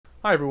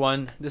Hi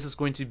everyone, this is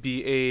going to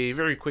be a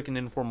very quick and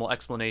informal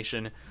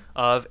explanation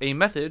of a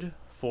method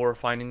for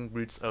finding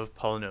roots of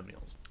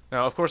polynomials.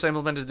 Now, of course, I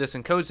implemented this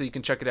in code so you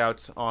can check it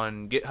out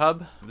on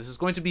GitHub. This is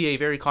going to be a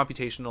very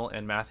computational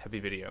and math-heavy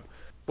video.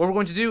 What we're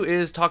going to do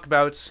is talk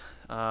about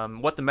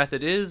what the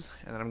method is,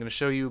 and then I'm going to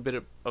show you a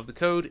bit of the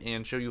code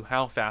and show you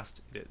how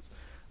fast it is.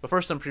 But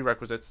first, some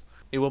prerequisites.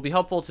 It will be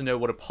helpful to know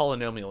what a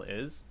polynomial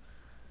is,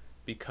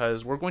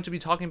 because we're going to be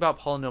talking about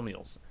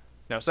polynomials.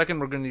 Now, second,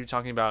 we're going to be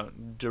talking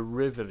about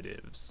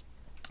derivatives.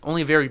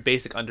 Only a very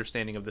basic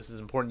understanding of this is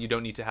important. You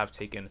don't need to have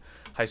taken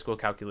high school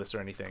calculus or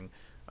anything.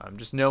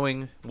 Just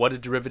knowing what a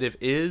derivative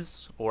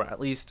is, or at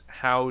least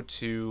how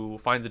to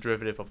find the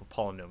derivative of a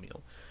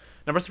polynomial.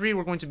 Number three,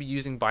 we're going to be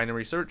using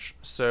binary search.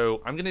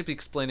 So I'm going to be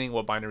explaining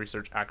what binary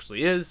search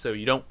actually is, so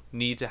you don't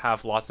need to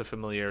have lots of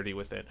familiarity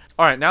with it.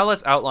 All right, now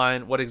let's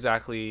outline what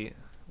exactly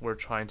we're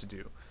trying to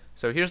do.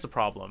 So here's the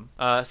problem.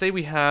 Say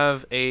we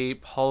have a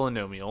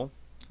polynomial.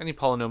 Any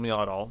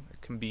polynomial at all.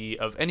 It can be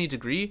of any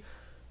degree,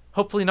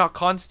 hopefully not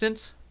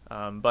constant,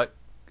 but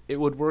it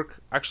would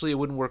work. Actually, it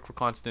wouldn't work for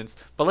constants,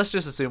 but let's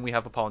just assume we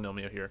have a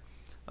polynomial here.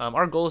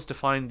 Our goal is to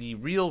find the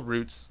real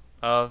roots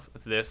of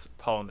this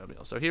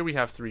polynomial. So here we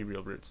have three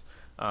real roots.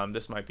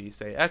 This might be,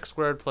 say, x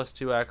squared plus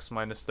 2x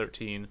minus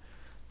 13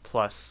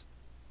 plus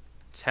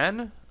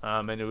 10,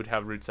 and it would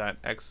have roots at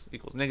x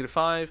equals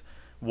 -5,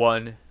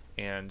 1,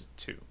 and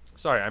 2.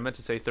 Sorry, I meant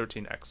to say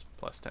 13x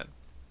plus 10,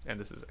 and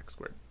this is x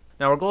squared.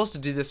 Now our goal is to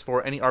do this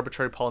for any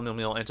arbitrary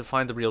polynomial and to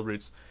find the real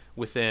roots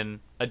within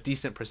a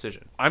decent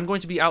precision. I'm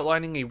going to be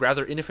outlining a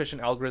rather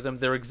inefficient algorithm.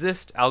 There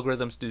exist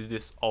algorithms to do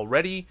this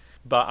already,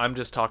 but I'm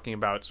just talking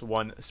about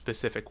one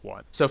specific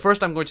one. So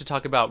first I'm going to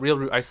talk about real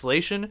root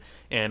isolation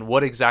and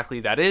what exactly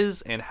that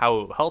is and how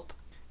it will help.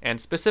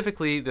 And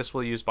specifically, this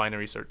will use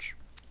binary search.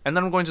 And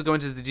then I'm going to go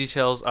into the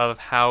details of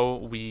how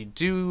we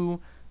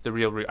do the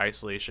real root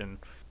isolation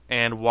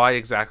and why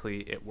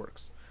exactly it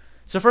works.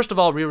 So first of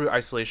all, real root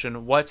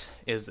isolation, what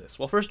is this?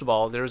 Well, first of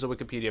all, there is a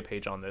Wikipedia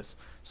page on this.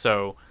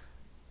 So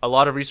a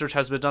lot of research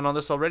has been done on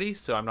this already,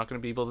 so I'm not going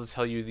to be able to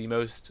tell you the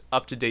most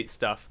up-to-date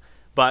stuff.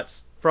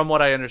 But from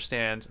what I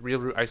understand, real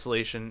root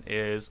isolation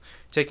is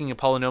taking a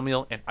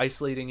polynomial and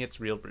isolating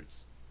its real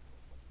roots.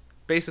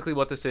 Basically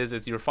what this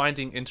is you're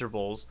finding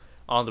intervals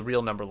on the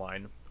real number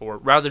line, or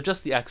rather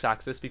just the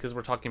x-axis, because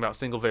we're talking about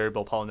single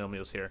variable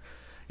polynomials here.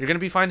 You're going to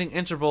be finding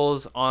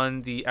intervals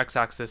on the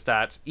x-axis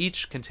that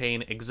each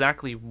contain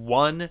exactly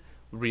one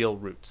real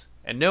root,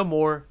 and no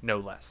more, no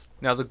less.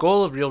 Now, the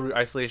goal of real root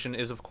isolation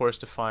is, of course,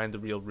 to find the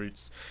real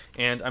roots,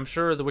 and I'm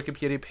sure the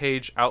Wikipedia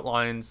page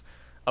outlines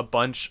a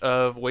bunch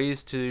of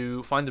ways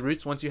to find the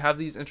roots once you have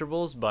these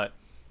intervals, but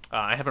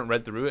I haven't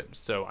read through it,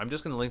 so I'm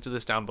just going to link to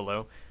this down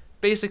below.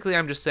 Basically,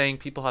 I'm just saying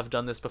people have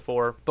done this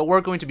before, but we're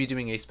going to be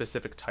doing a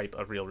specific type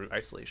of real root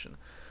isolation.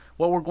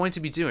 What we're going to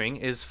be doing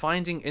is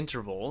finding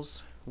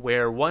intervals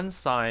where one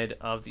side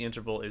of the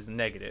interval is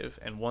negative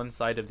and one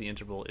side of the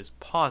interval is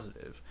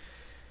positive.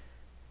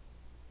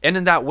 And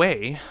in that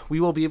way, we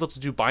will be able to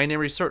do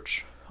binary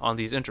search on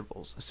these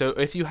intervals. So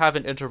if you have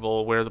an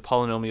interval where the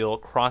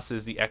polynomial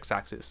crosses the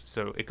x-axis,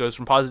 so it goes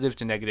from positive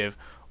to negative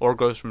or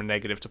goes from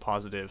negative to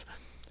positive,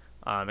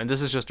 and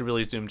this is just a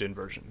really zoomed in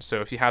version.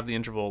 So if you have the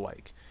interval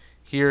like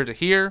here to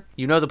here,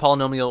 you know the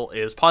polynomial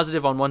is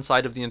positive on one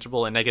side of the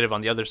interval and negative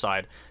on the other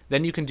side.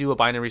 Then you can do a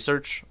binary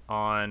search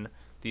on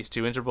these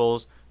two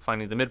intervals,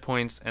 finding the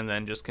midpoints, and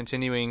then just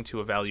continuing to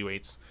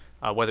evaluate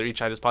whether each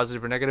side is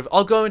positive or negative.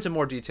 I'll go into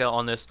more detail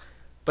on this,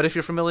 but if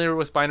you're familiar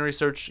with binary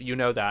search, you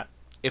know that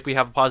if we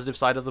have a positive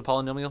side of the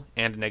polynomial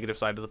and a negative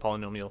side of the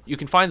polynomial, you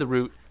can find the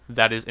root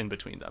that is in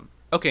between them.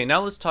 Okay,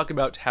 now let's talk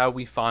about how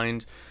we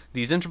find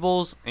these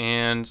intervals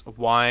and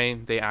why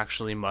they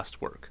actually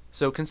must work.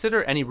 So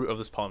consider any root of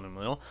this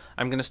polynomial.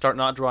 I'm going to start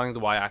not drawing the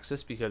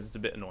y-axis because it's a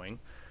bit annoying.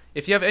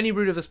 If you have any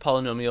root of this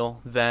polynomial,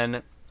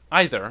 then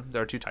either,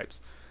 there are two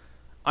types,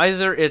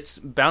 either it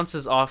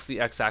bounces off the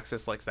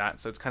x-axis like that,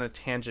 so it's kind of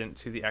tangent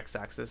to the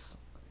x-axis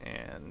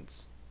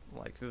and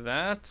like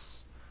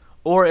that,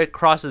 or it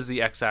crosses the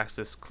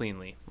x-axis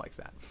cleanly like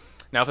that.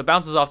 Now if it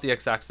bounces off the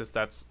x-axis,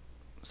 that's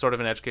sort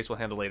of an edge case we'll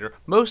handle later.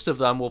 Most of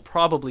them will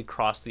probably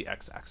cross the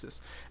x-axis,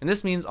 and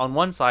this means on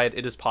one side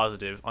it is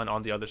positive, and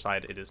on the other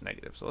side it is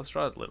negative. So let's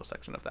draw a little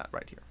section of that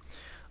right here.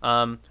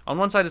 On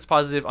one side it's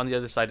positive, on the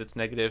other side it's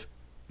negative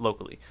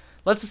locally.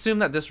 Let's assume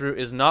that this root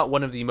is not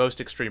one of the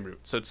most extreme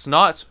roots. So it's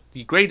not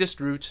the greatest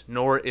root,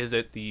 nor is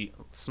it the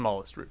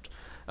smallest root.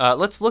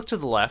 Let's look to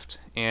the left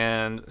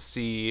and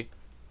see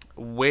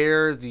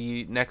where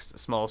the next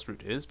smallest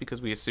root is,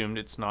 because we assumed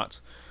it's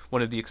not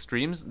one of the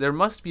extremes. There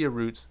must be a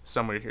root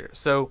somewhere here.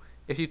 So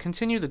if you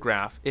continue the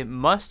graph, it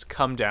must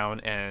come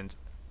down and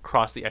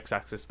cross the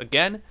x-axis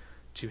again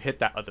to hit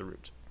that other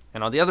root.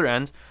 And on the other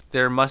end,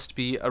 there must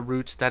be a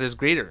root that is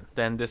greater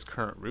than this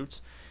current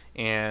root,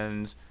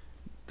 and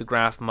the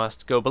graph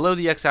must go below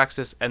the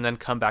x-axis and then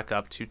come back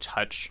up to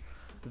touch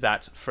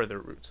that further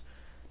root.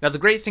 Now the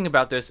great thing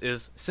about this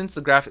is, since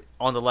the graph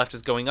on the left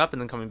is going up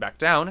and then coming back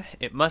down,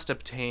 it must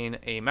obtain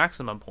a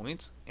maximum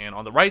point, and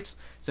on the right,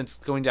 since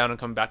it's going down and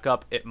coming back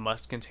up, it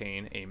must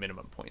contain a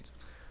minimum point.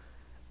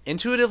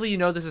 Intuitively, you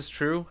know this is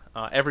true.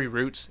 Every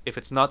root, if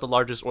it's not the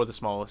largest or the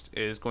smallest,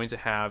 is going to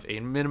have a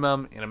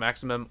minimum and a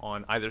maximum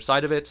on either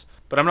side of it.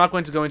 But I'm not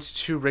going to go into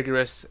too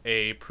rigorous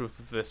a proof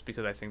of this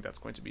because I think that's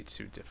going to be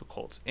too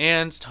difficult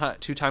and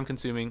too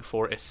time-consuming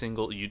for a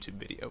single YouTube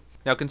video.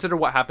 Now consider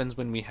what happens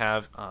when we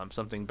have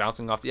something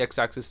bouncing off the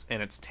x-axis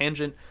and its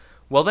tangent.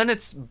 Well, then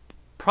it's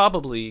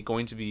probably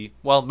going to be,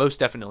 well, most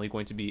definitely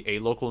going to be a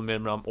local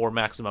minimum or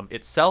maximum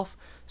itself.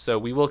 So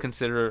we will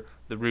consider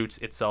the root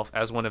itself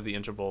as one of the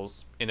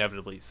intervals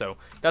inevitably. So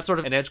that's sort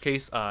of an edge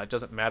case. It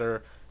doesn't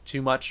matter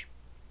too much,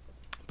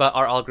 but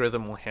our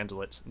algorithm will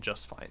handle it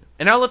just fine.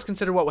 And now let's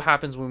consider what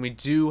happens when we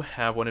do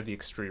have one of the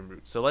extreme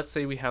roots. So let's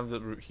say we have the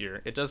root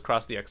here. It does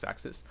cross the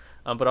x-axis,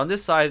 but on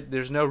this side,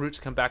 there's no root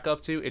to come back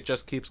up to. It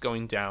just keeps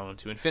going down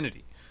to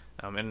infinity.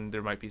 And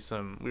there might be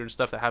some weird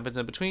stuff that happens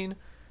in between.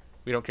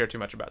 We don't care too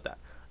much about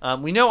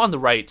that. We know on the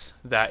right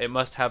that it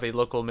must have a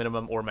local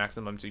minimum or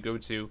maximum to go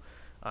to.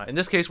 In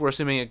this case, we're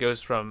assuming it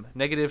goes from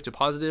negative to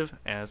positive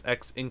as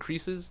x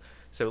increases.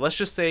 So let's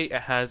just say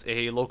it has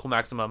a local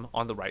maximum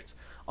on the right.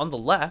 On the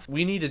left,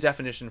 we need a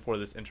definition for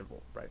this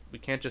interval, right? We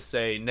can't just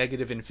say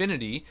negative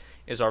infinity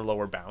is our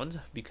lower bound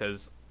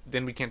because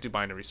then we can't do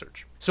binary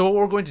search. So what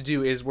we're going to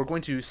do is we're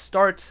going to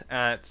start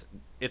at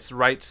its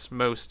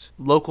rightmost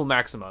local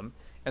maximum,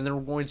 and then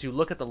we're going to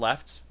look at the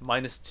left,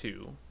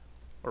 -2,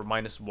 or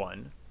 -1,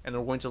 and then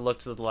we're going to look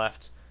to the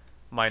left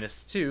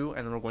 -2,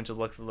 and then we're going to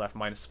look to the left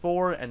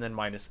 -4, and then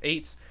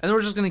 -8, and then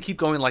we're just going to keep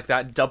going like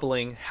that,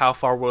 doubling how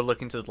far we're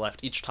looking to the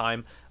left each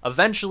time.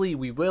 Eventually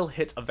we will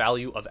hit a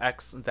value of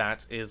x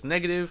that is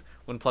negative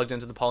when plugged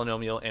into the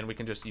polynomial, and we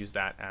can just use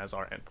that as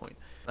our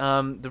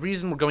endpoint. The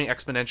reason we're going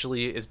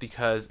exponentially is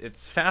because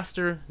it's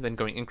faster than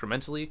going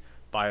incrementally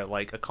by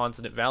like a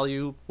constant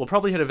value. We'll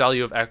probably hit a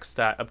value of x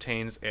that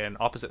obtains an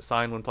opposite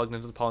sign when plugged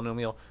into the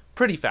polynomial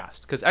pretty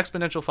fast, because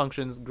exponential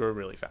functions grow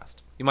really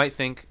fast. You might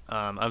think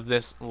of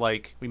this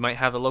like we might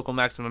have a local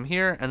maximum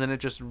here, and then it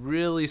just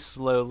really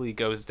slowly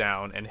goes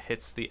down and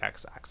hits the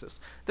x-axis.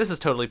 This is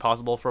totally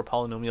possible for a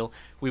polynomial.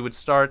 We would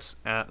start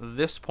at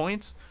this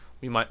point.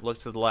 We might look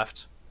to the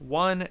left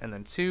 1, and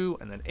then 2,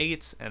 and then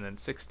 8, and then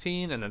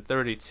 16, and then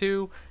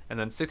 32, and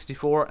then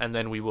 64, and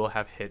then we will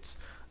have hit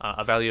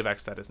a value of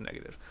x that is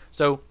negative.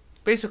 So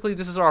basically,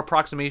 this is our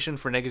approximation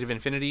for negative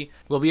infinity.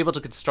 We'll be able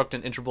to construct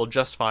an interval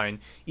just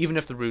fine, even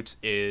if the root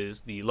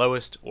is the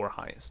lowest or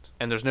highest,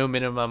 and there's no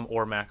minimum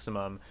or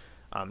maximum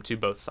to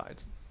both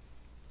sides.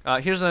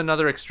 Here's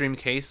another extreme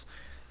case.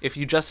 If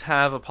you just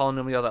have a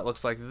polynomial that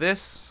looks like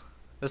this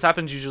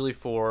happens usually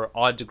for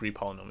odd degree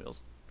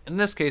polynomials. In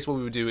this case, what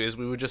we would do is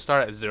we would just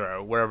start at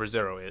 0, wherever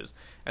 0 is,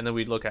 and then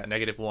we'd look at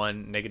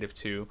 -1,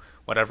 -2,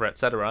 whatever,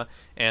 etc.,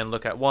 and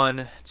look at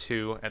 1,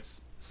 2,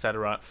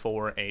 etc.,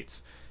 4,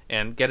 8,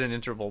 and get an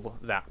interval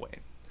that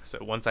way. So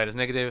one side is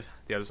negative,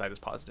 the other side is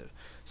positive.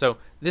 So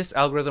this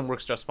algorithm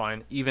works just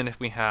fine, even if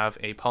we have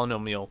a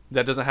polynomial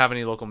that doesn't have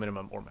any local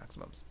minimum or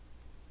maximums.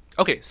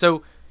 Okay,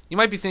 so you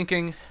might be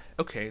thinking,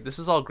 okay, this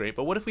is all great,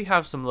 but what if we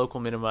have some local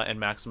minima and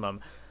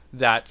maximum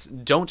that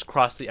don't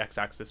cross the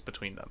x-axis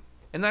between them?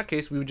 In that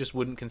case, we just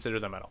wouldn't consider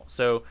them at all.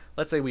 So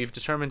let's say we've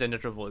determined an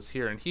interval is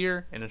here and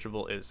here, an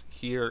interval is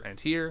here and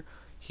here,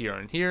 here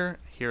and here,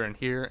 here and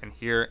here, and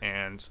here,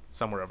 and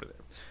somewhere over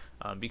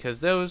there. Because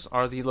those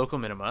are the local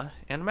minima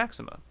and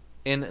maxima.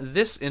 In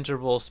this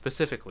interval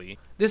specifically,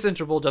 this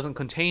interval doesn't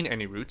contain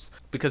any roots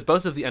because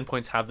both of the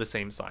endpoints have the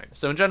same sign.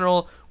 So in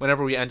general,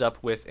 whenever we end up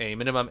with a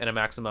minimum and a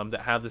maximum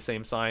that have the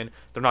same sign,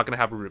 they're not going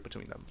to have a root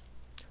between them.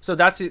 So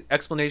that's the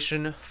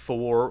explanation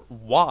for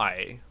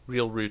why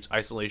real root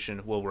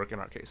isolation will work in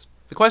our case.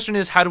 The question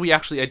is, how do we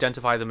actually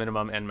identify the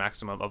minimum and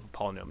maximum of a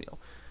polynomial?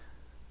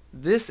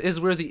 This is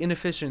where the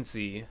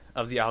inefficiency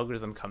of the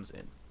algorithm comes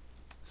in.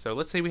 So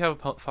let's say we have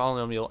a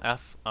polynomial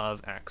f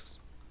of x.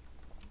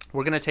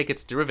 We're going to take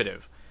its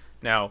derivative.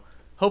 Now,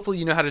 hopefully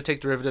you know how to take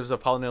derivatives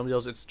of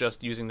polynomials. It's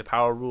just using the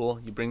power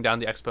rule. You bring down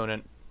the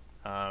exponent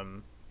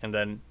and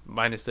then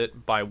minus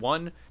it by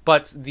 1.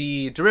 But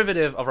the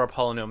derivative of our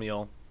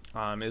polynomial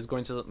is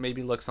going to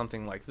maybe look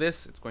something like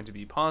this. It's going to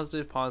be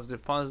positive,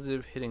 positive,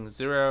 positive, hitting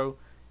 0,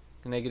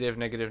 negative,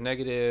 negative,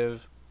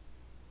 negative,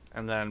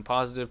 and then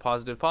positive,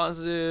 positive,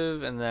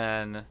 positive, and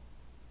then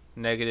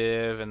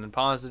negative, and then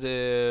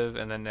positive,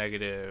 and then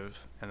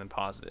negative, and then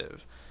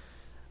positive.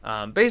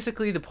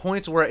 Basically, the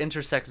points where it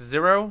intersects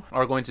 0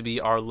 are going to be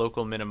our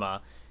local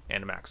minima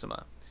and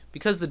maxima,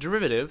 because the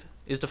derivative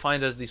is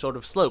defined as the sort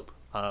of slope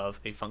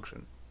of a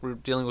function. We're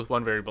dealing with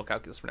one variable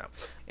calculus for now.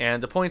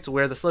 And the points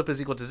where the slope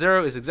is equal to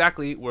 0 is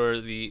exactly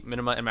where the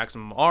minima and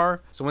maximum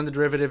are. So when the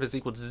derivative is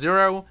equal to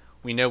 0,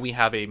 we know we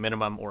have a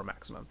minimum or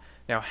maximum.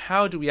 Now,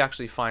 how do we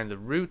actually find the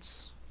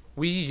roots?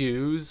 We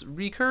use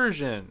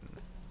recursion.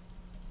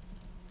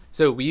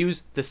 So we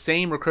use the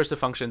same recursive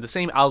function, the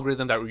same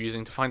algorithm that we're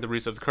using to find the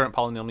roots of the current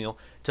polynomial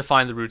to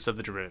find the roots of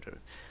the derivative.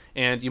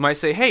 And you might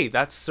say, hey,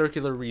 that's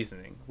circular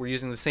reasoning. We're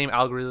using the same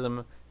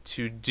algorithm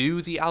to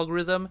do the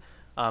algorithm,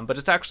 but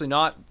it's actually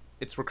not.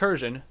 It's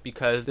recursion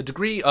because the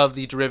degree of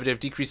the derivative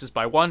decreases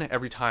by 1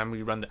 every time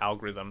we run the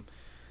algorithm.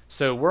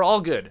 So we're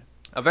all good.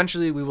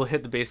 Eventually, we will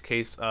hit the base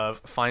case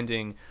of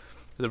finding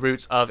the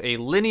roots of a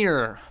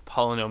linear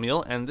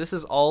polynomial, and this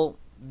is all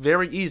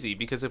very easy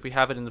because if we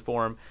have it in the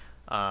form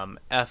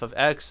f of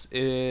x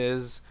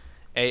is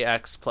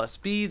ax plus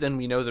b, then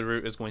we know the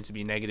root is going to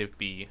be negative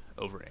b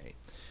over a.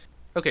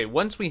 Okay,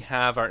 once we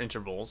have our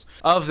intervals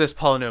of this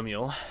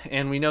polynomial,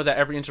 and we know that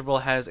every interval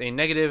has a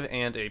negative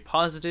and a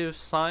positive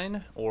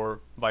sign,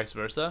 or vice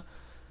versa,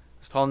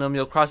 this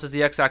polynomial crosses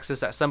the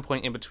x-axis at some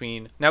point in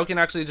between. Now we can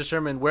actually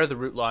determine where the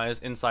root lies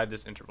inside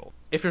this interval.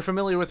 If you're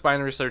familiar with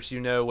binary search, you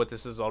know what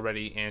this is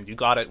already, and you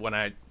got it when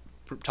I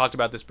talked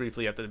about this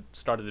briefly at the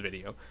start of the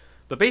video.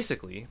 But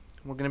basically,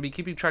 we're going to be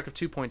keeping track of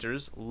 2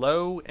 pointers,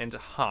 low and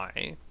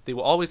high. They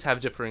will always have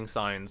differing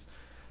signs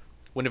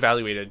when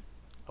evaluated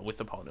with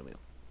the polynomial.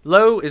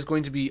 Low is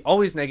going to be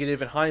always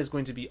negative and high is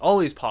going to be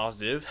always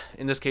positive,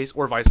 in this case,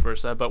 or vice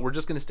versa, but we're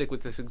just going to stick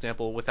with this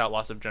example without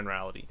loss of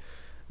generality.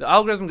 The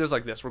algorithm goes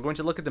like this. We're going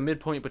to look at the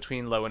midpoint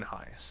between low and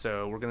high.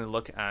 So we're going to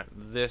look at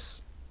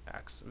this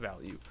x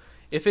value.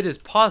 If it is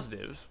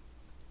positive,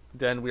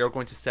 then we are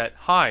going to set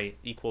high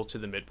equal to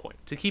the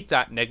midpoint to keep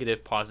that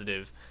negative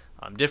positive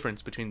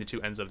difference between the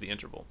two ends of the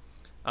interval.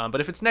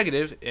 But if it's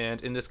negative, and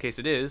in this case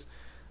it is,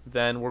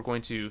 then we're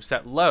going to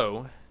set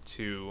low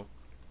to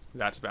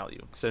that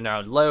value. So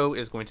now low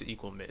is going to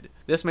equal mid.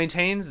 This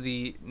maintains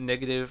the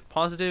negative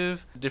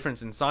positive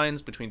difference in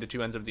signs between the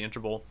two ends of the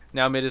interval.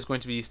 Now mid is going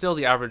to be still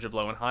the average of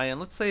low and high, and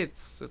let's say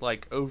it's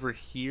like over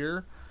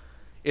here.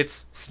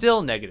 It's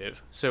still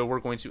negative, so we're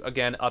going to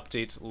again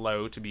update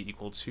low to be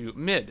equal to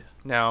mid.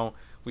 Now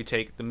we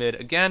take the mid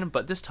again,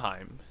 but this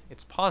time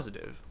it's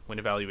positive when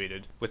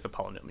evaluated with the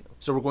polynomial.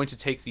 So we're going to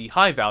take the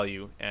high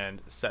value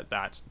and set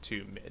that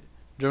to mid.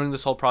 During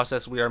this whole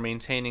process, we are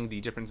maintaining the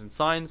difference in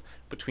signs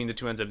between the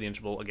two ends of the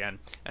interval again,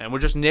 and we're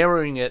just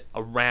narrowing it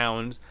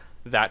around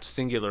that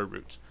singular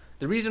root.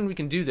 The reason we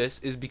can do this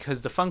is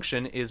because the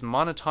function is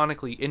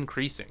monotonically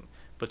increasing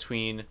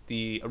between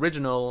the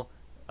original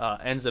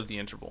ends of the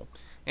interval.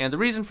 And the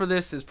reason for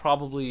this is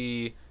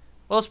probably,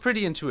 well, it's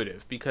pretty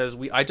intuitive because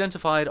we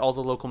identified all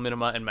the local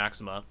minima and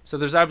maxima, so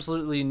there's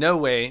absolutely no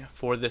way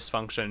for this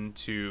function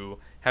to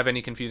have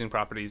any confusing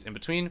properties in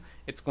between.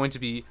 It's going to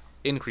be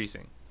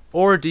increasing.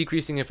 Or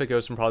decreasing if it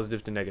goes from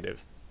positive to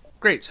negative.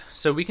 Great,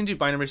 so we can do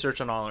binary search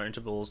on all our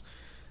intervals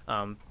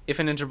if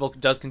an interval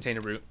does contain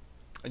a root.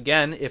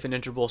 Again, if an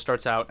interval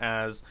starts out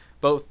as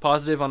both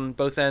positive on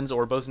both ends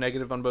or both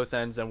negative on both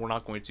ends, then we're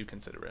not going to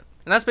consider it.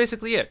 And that's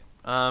basically it.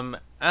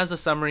 As a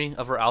summary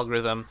of our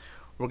algorithm,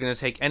 we're going to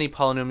take any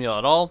polynomial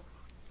at all.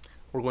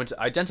 We're going to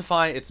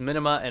identify its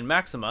minima and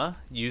maxima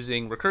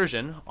using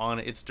recursion on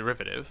its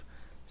derivative.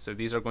 So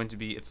these are going to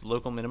be its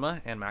local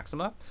minima and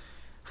maxima.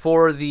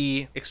 For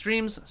the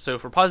extremes, so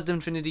for positive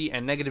infinity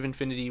and negative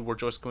infinity, we're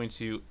just going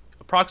to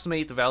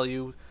approximate the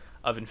value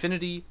of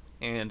infinity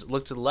and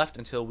look to the left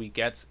until we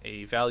get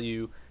a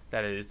value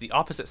that is the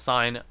opposite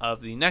sign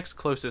of the next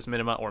closest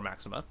minima or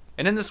maxima.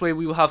 And in this way,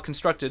 we will have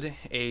constructed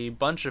a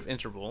bunch of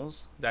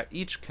intervals that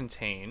each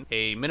contain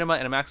a minima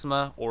and a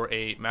maxima, or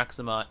a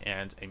maxima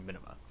and a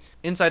minima.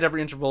 Inside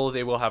every interval,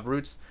 they will have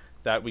roots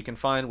that we can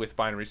find with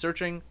binary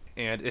searching,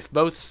 and if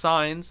both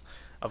signs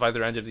of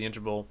either end of the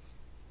interval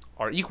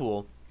are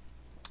equal,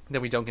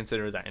 then we don't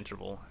consider that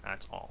interval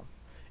at all.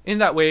 In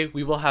that way,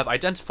 we will have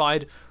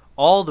identified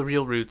all the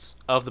real roots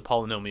of the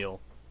polynomial,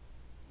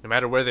 no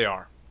matter where they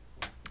are.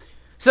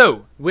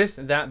 So, with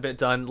that bit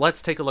done,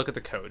 let's take a look at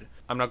the code.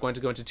 I'm not going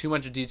to go into too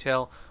much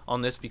detail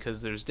on this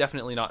because there's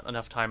definitely not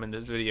enough time in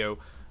this video,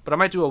 but I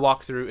might do a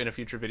walkthrough in a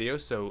future video,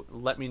 so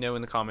let me know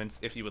in the comments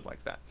if you would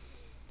like that.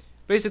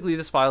 Basically,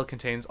 this file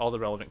contains all the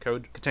relevant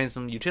code. It contains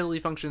some utility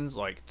functions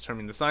like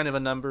determining the sign of a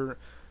number,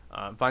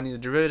 finding the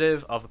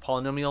derivative of a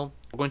polynomial.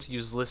 We're going to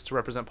use lists to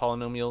represent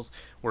polynomials,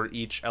 where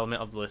each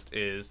element of the list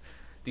is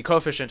the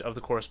coefficient of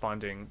the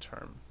corresponding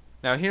term.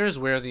 Now here's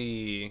where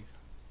the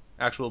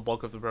actual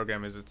bulk of the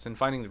program is. It's in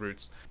finding the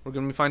roots. We're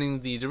going to be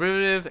finding the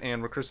derivative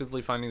and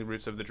recursively finding the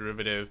roots of the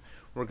derivative.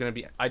 We're going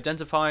to be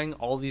identifying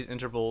all these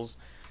intervals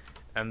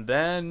and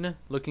then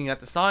looking at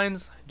the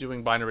signs,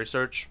 doing binary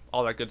search,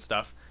 all that good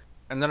stuff.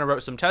 And then I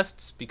wrote some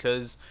tests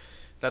because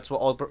that's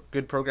what all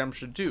good programs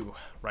should do,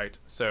 right?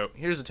 So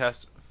here's a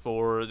test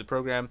for the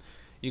program.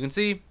 You can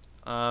see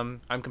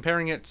I'm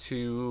comparing it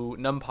to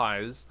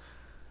NumPy's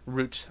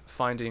root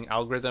finding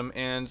algorithm,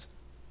 and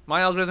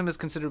my algorithm is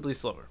considerably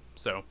slower.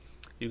 So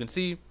you can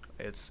see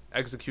it's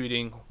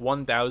executing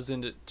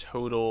 1,000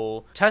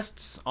 total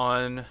tests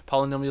on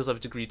polynomials of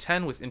degree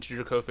 10 with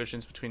integer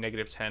coefficients between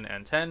 -10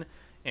 and 10,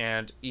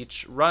 and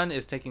each run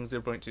is taking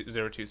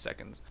 0.02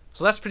 seconds.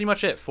 So that's pretty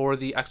much it for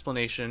the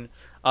explanation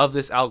of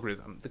this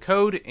algorithm. The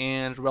code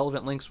and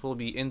relevant links will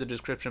be in the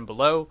description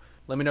below.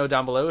 Let me know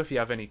down below if you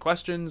have any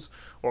questions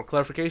or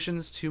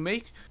clarifications to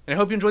make, and I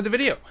hope you enjoyed the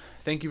video.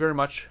 Thank you very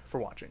much for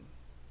watching.